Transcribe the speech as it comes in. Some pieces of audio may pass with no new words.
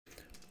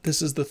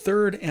This is the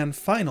third and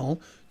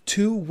final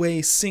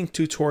two-way sync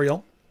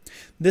tutorial,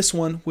 this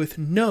one with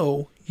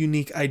no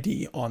unique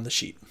ID on the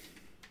sheet.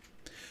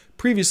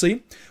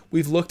 Previously,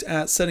 we've looked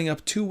at setting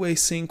up two-way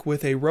sync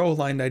with a row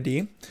aligned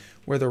ID,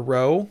 where the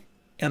row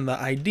and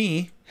the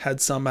ID had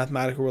some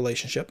mathematical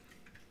relationship.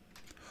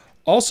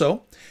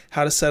 Also,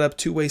 how to set up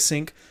two-way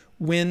sync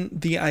when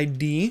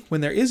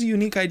there is a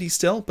unique ID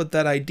still, but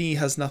that ID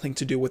has nothing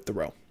to do with the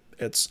row.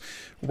 It's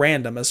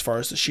random as far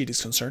as the sheet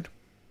is concerned.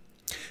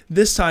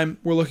 This time,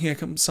 we're looking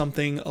at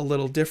something a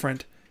little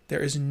different.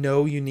 There is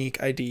no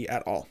unique ID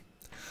at all.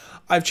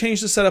 I've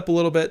changed the setup a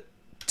little bit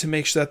to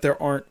make sure that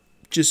there aren't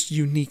just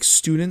unique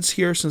students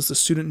here, since the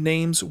student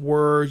names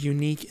were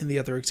unique in the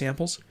other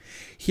examples.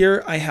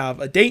 Here I have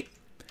a date,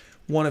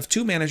 one of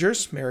two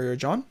managers, Mary or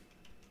John,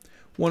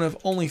 one of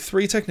only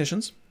 3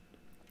 technicians,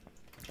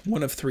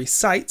 one of 3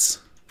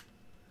 sites,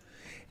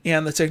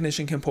 and the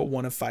technician can put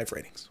one of 5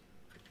 ratings.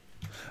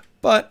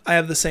 But I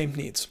have the same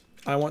needs.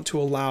 I want to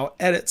allow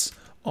edits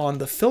on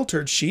the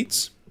filtered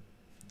sheets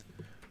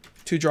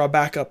to draw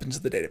back up into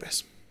the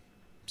database.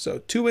 So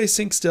two-way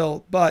sync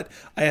still, but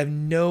I have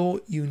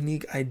no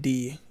unique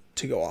ID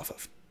to go off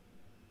of.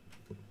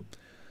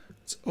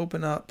 Let's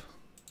open up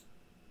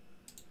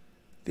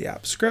the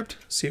app script,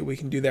 see what we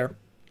can do there.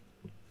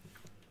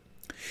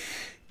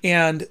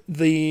 And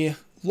the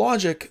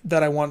logic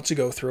that I want to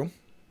go through,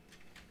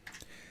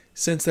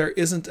 since there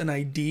isn't an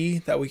ID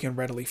that we can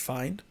readily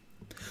find,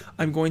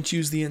 I'm going to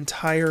use the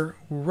entire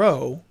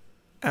row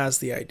as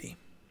the ID.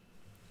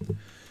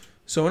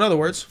 So in other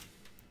words,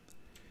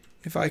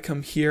 if I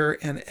come here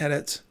and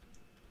edit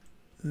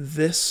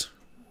this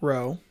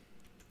row,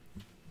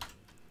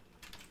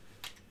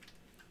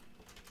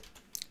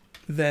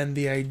 then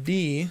the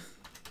ID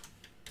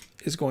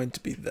is going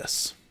to be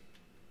this.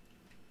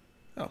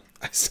 Oh,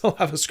 I still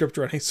have a script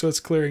running, so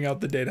it's clearing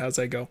out the data as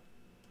I go.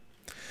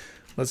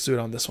 Let's do it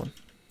on this one.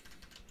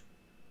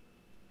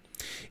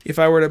 If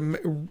I were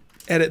to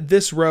edit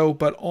this row,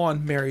 but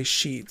on Mary's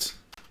sheet,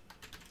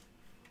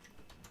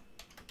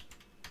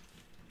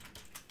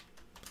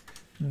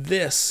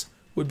 this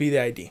would be the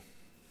ID.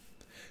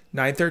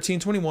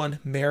 91321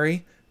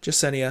 Mary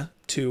Jasenia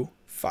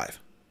 25.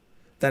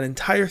 That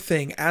entire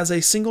thing as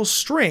a single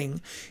string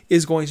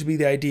is going to be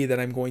the ID that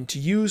I'm going to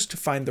use to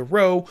find the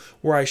row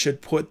where I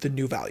should put the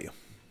new value.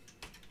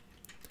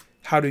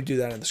 How do we do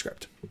that in the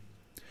script?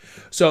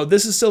 So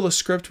this is still the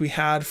script we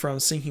had from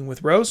syncing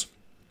with rows.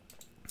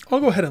 I'll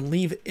go ahead and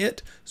leave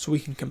it so we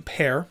can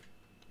compare.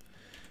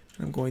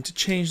 I'm going to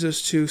change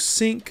this to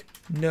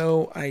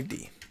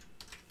syncNoID.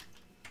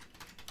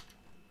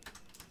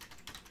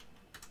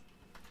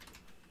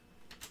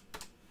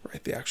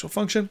 Write the actual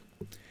function.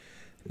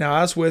 Now,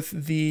 as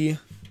with the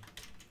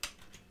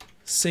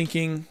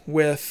syncing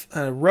with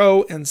a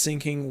row and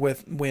syncing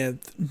with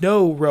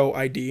no row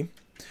ID,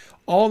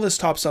 all this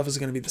top stuff is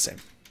going to be the same.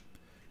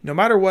 No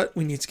matter what,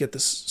 we need to get the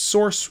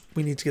source,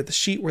 we need to get the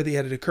sheet where the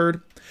edit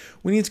occurred,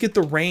 we need to get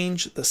the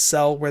range, the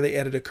cell where the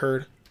edit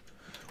occurred,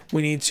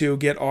 we need to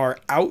get our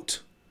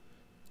out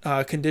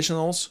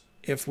conditionals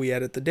if we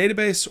edit the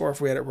database or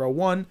if we edit row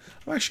 1.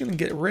 I'm actually going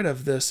to get rid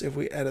of this if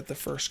we edit the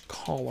first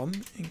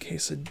column in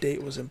case a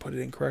date was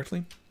inputted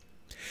incorrectly.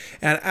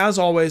 And as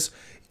always,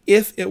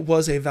 if it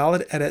was a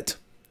valid edit,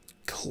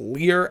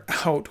 clear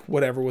out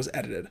whatever was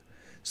edited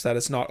so that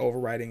it's not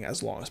overriding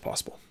as long as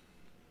possible.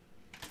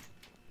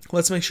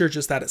 Let's make sure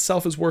just that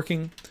itself is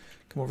working.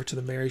 Come over to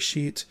the Mary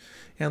sheet,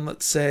 and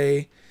let's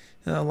say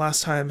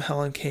last time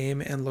Helen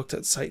came and looked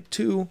at site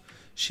 2,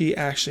 she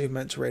actually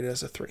meant to rate it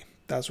as a 3.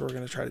 That's what we're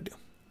going to try to do.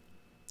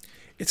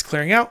 It's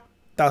clearing out.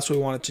 That's what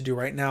we want it to do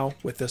right now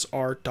with this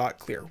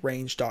r.clear,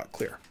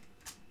 range.clear.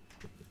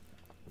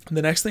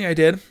 The next thing I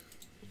did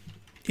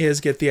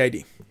is get the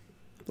ID.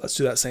 Let's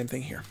do that same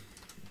thing here.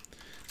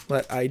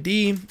 Let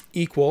ID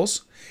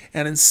equals,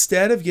 and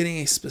instead of getting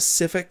a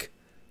specific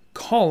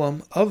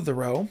column of the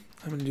row,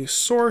 I'm going to do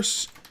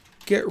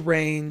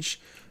source.getRange.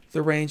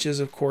 The range is,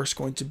 of course,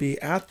 going to be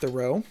at the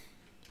row.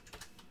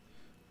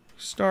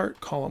 Start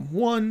column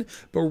 1,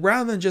 but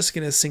rather than just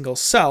getting a single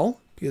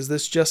cell, because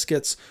this just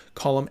gets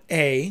column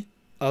A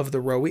of the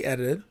row we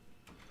edited,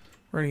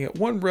 we're going to get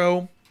 1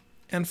 row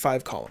and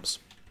 5 columns.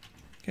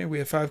 Okay, we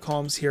have 5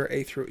 columns here,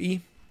 A through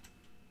E.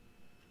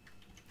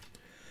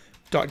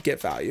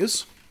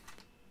 .getValues.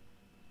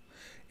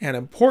 And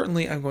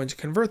importantly, I'm going to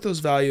convert those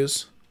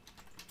values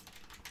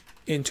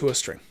into a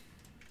string.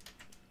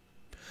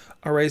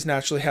 Arrays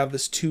naturally have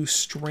this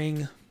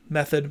toString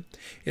method.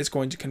 It's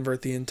going to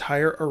convert the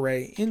entire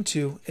array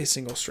into a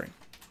single string.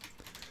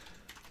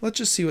 Let's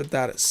just see what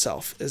that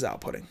itself is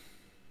outputting.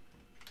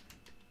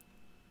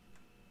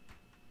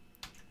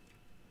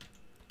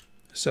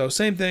 So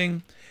same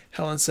thing.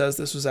 Helen says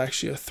this was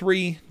actually a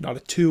 3, not a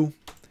 2.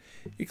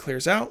 It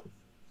clears out.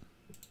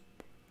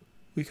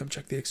 We come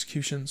check the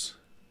executions.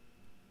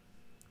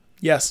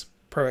 Yes,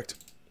 perfect.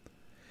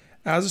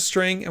 As a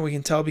string, and we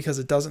can tell because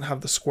it doesn't have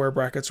the square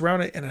brackets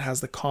around it and it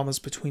has the commas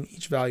between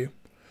each value.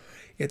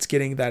 It's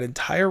getting that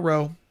entire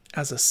row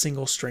as a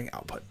single string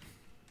output.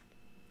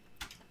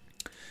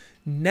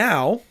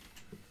 Now,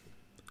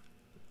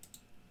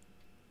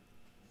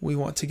 we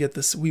want to get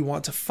this, we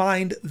want to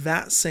find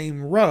that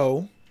same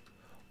row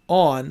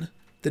on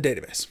the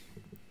database.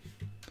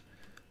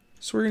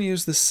 So we're going to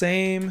use the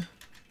same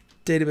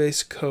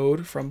database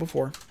code from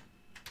before.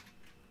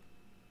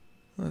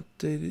 Let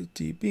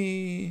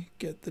db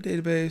get the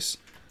database.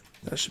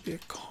 That should be a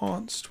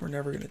const. We're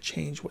never going to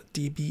change what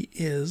db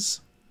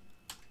is.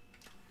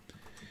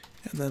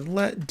 And then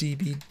let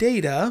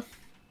dbData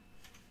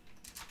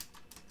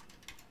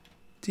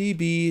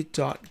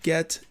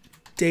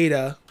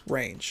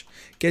db.getDataRange.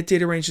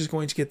 GetDataRange is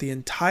going to get the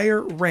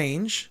entire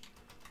range,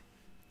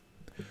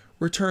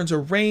 returns a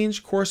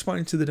range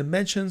corresponding to the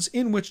dimensions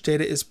in which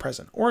data is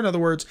present. Or in other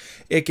words,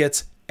 it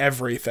gets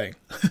everything.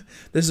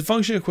 This is a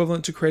function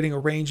equivalent to creating a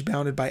range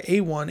bounded by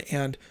A1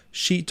 and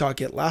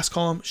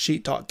sheet.getLastColumn,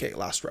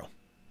 sheet.getLastRow.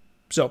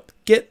 So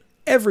get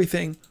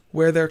everything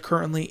where there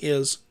currently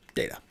is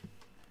data.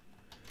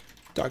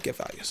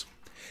 .getValues.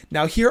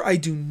 Now here I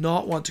do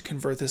not want to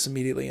convert this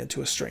immediately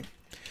into a string.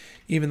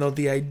 Even though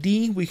the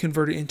ID we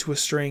converted into a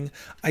string,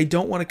 I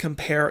don't want to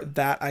compare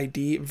that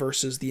ID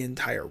versus the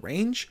entire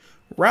range.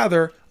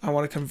 Rather, I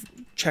want to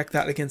check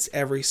that against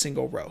every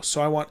single row.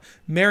 So I want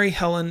Mary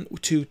Helen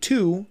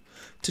 22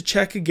 to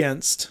check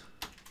against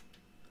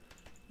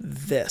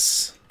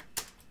this.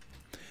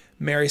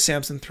 Mary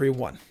Sampson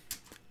 31.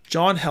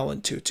 John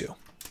Helen 22.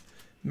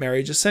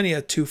 Mary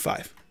Jasenia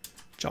 25.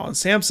 John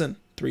Sampson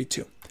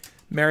 32.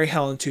 Mary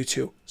Helen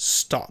 22.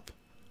 Stop.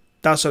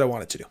 That's what I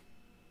want it to do.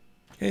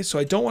 Okay, so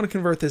I don't want to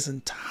convert this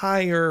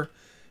entire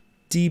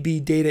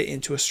db data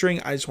into a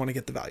string. I just want to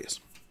get the values.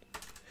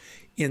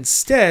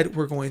 Instead,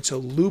 we're going to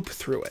loop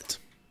through it.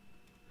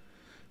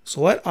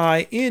 So let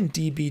I in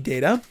db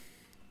data.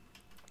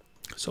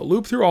 So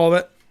loop through all of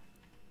it.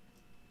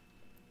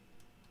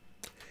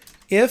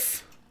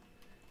 If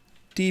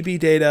db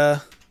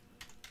data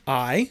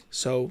I,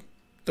 so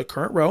the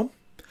current row,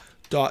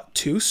 dot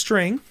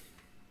toString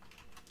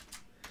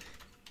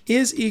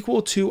is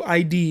equal to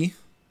ID.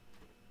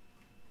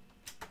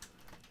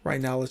 Right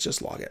now, let's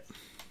just log it.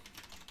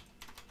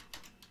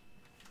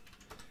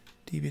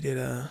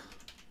 dbData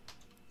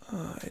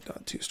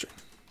I.toString.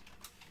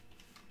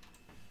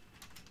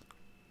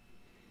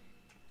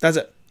 That's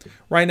it.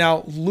 Right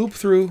now, loop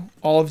through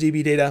all of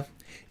dbData.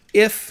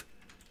 If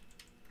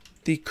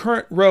the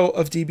current row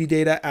of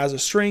dbData as a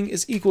string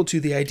is equal to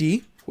the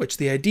ID, which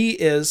the ID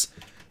is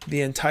the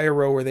entire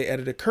row where the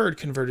edit occurred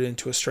converted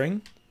into a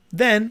string,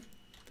 then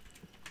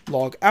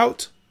log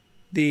out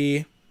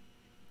the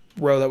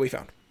row that we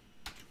found.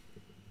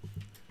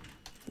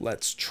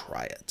 Let's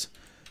try it.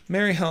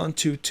 Mary Helen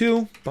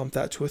 22, bump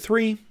that to a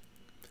 3,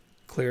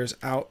 clears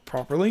out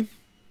properly.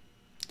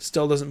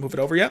 Still doesn't move it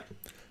over yet.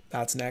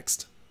 That's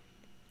next.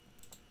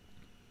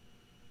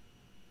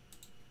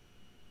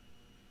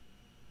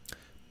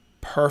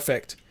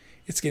 Perfect.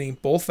 It's getting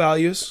both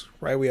values,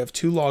 right? We have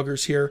two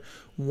loggers here.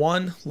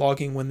 One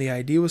logging when the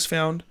ID was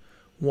found,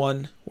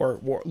 one or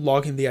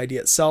logging the ID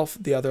itself,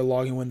 the other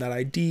logging when that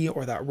ID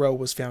or that row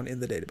was found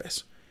in the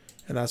database.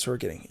 And that's what we're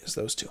getting, is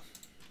those two.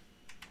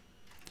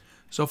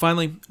 So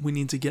finally, we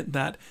need to get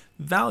that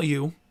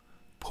value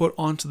put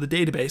onto the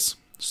database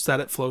so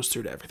that it flows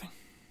through to everything.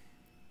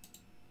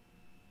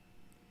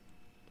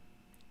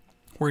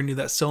 We're going to do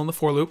that still in the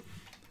for loop.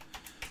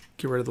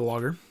 Get rid of the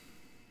logger.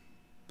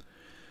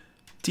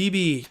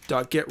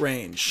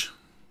 db.getRange.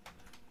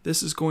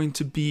 This is going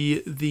to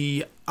be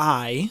the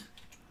I,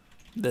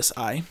 this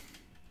I,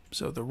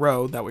 so the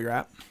row that we're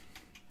at.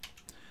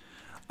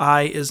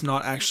 I is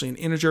not actually an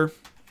integer,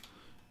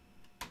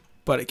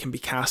 but it can be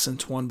cast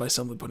into one by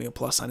simply putting a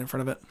plus sign in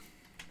front of it.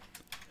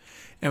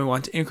 And we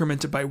want to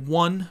increment it by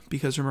 1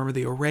 because remember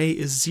the array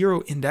is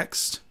 0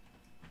 indexed.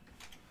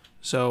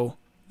 So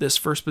this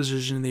first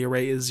position in the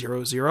array is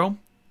 0, 0.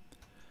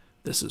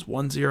 This is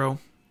 1, 0,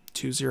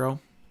 2, 0.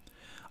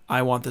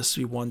 I want this to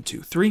be 1,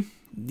 2, 3.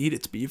 Need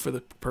it to be for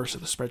the purpose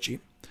of the spreadsheet.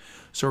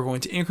 So we're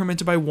going to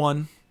increment it by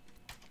 1.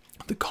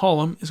 The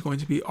column is going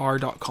to be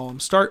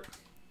r.columnStart. I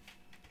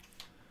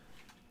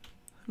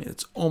mean,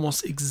 it's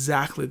almost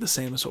exactly the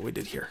same as what we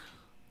did here.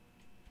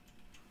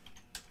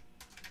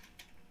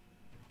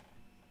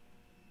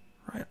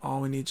 Right,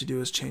 all we need to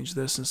do is change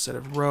this. Instead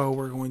of row,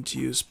 we're going to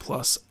use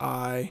plus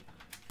I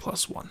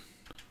plus 1.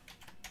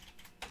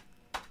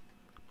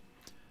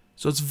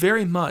 So it's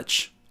very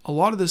much, a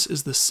lot of this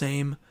is the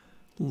same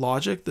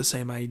logic, the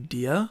same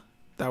idea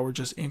that we're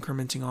just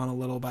incrementing on a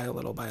little by a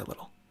little by a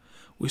little.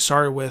 We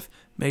started with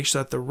make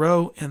sure that the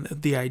row and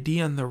the ID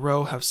and the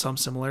row have some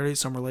similarity,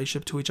 some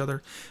relationship to each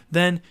other.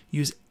 Then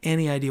use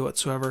any ID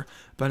whatsoever,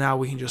 but now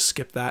we can just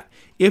skip that.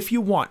 If you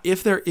want,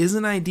 if there is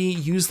an ID,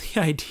 use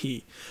the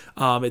ID.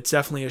 It's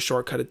definitely a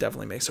shortcut. It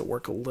definitely makes it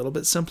work a little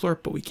bit simpler,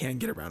 but we can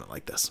get around it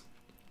like this.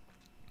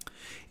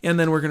 And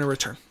then we're going to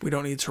return. We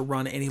don't need to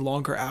run any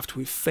longer after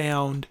we've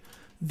found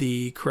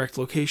the correct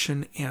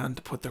location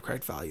and put the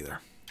correct value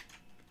there.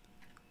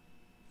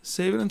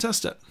 Save it and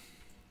test it.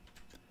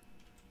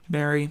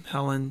 Mary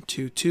Helen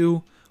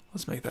 22.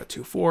 Let's make that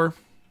 24.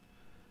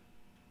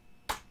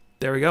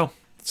 There we go.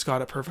 It's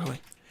got it perfectly.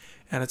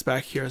 And it's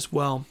back here as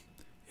well.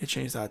 It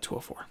changed that to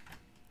a 4.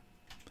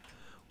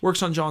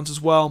 Works on John's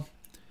as well.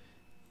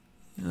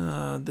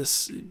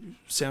 This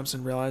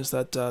Samson realized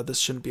that this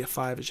shouldn't be a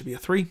 5, it should be a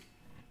 3.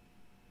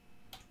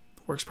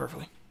 Works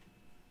perfectly.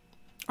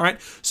 All right,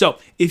 so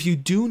if you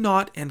do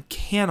not and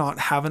cannot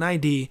have an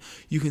ID,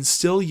 you can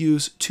still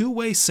use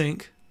two-way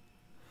sync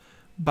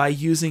by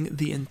using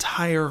the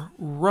entire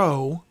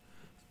row,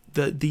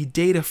 the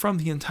data from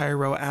the entire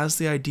row as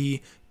the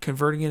ID,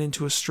 converting it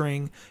into a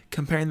string,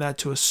 comparing that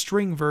to a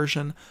string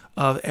version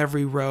of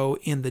every row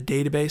in the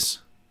database,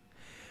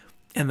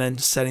 and then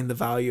setting the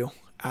value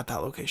at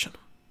that location.